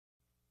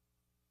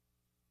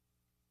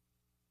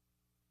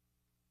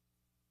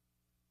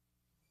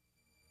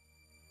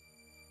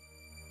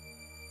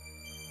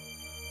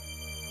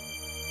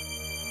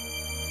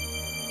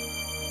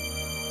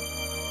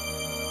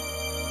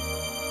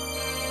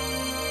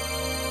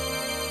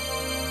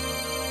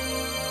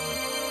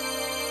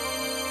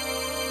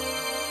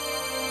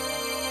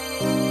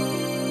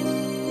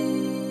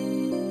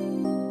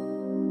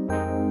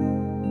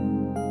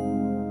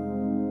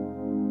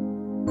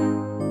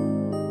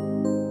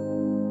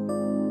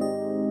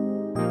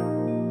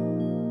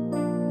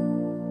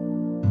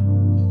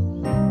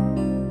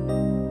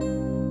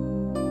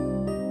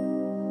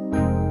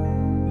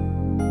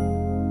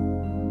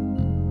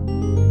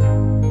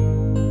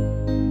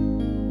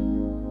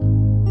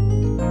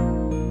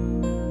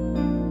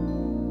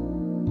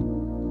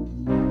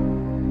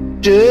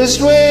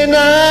Just when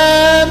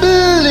I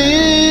believed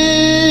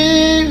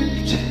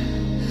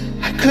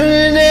I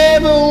couldn't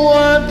ever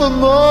want for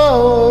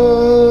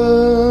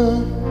more,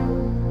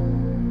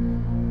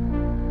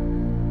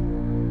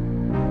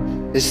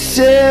 this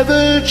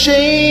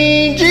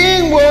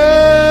ever-changing world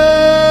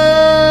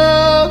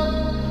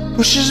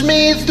pushes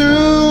me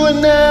through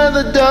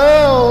another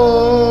door.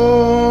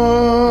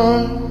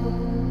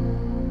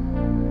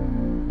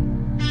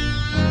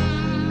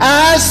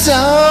 I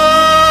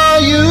saw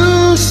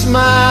you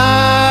smile,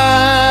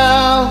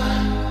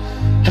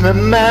 and my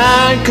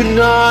mind could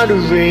not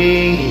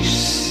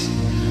erase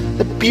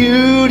the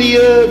beauty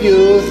of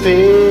your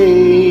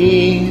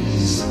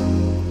face.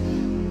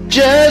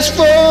 Just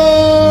for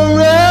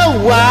a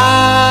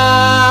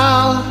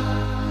while,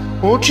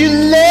 won't you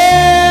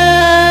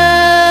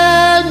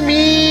let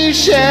me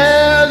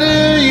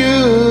shelter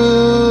you?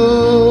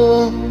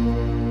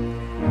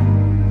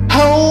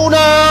 Hold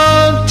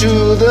on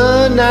to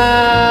the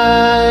nights,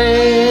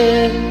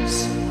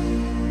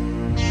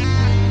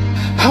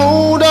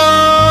 hold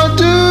on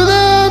to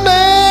the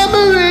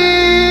memories.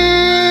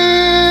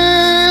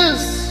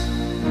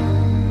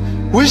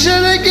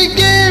 Wishing I could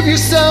give you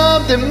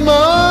something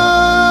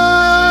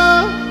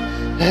more,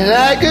 and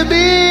I could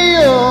be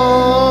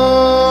yours.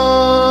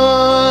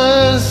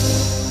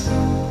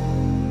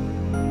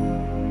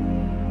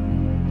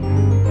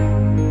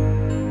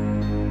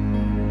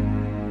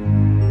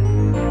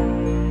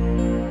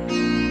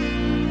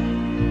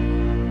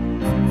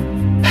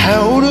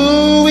 How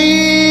do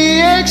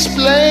we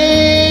explain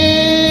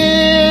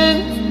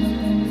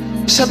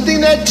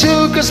something that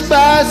took us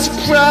by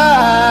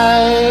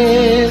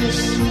surprise?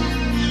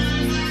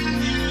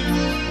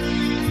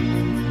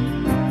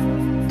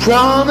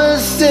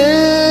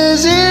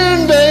 Promises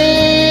in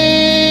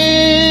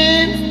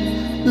vain,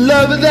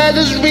 love that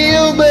is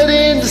real but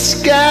in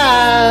disguise.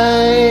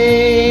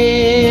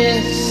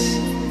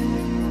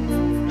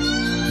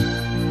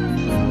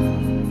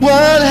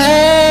 What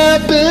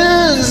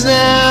happens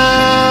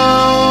now?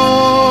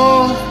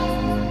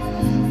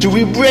 Do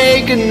we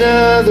break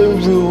another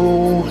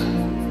rule?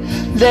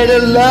 Let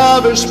our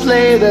lovers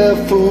play the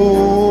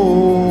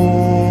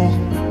fool.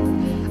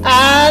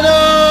 I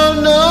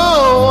don't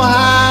know how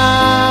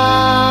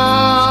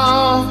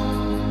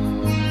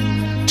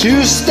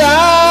to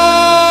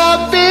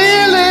stop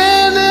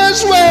feeling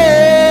this way.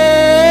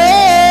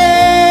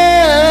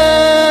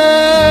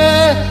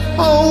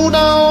 Hold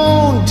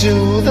on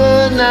to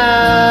the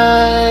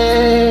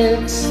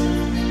nights,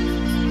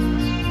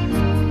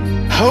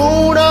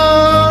 hold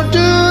on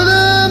to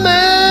the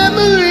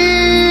memories.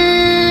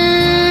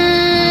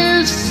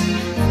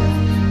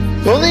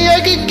 If only I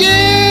could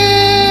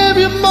give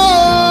you more.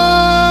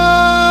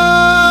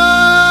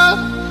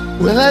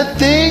 Well, I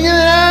think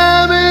that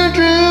I've been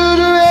true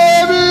to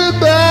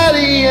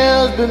everybody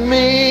else but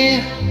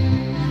me,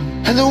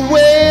 and the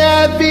way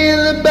I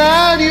feel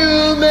about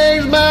you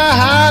makes my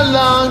heart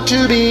long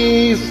to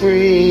be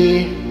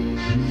free.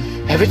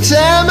 Every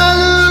time I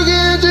look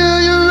into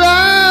your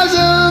eyes,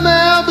 I'm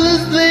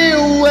helplessly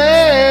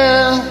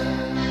aware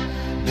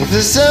that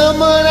there's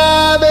someone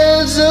I've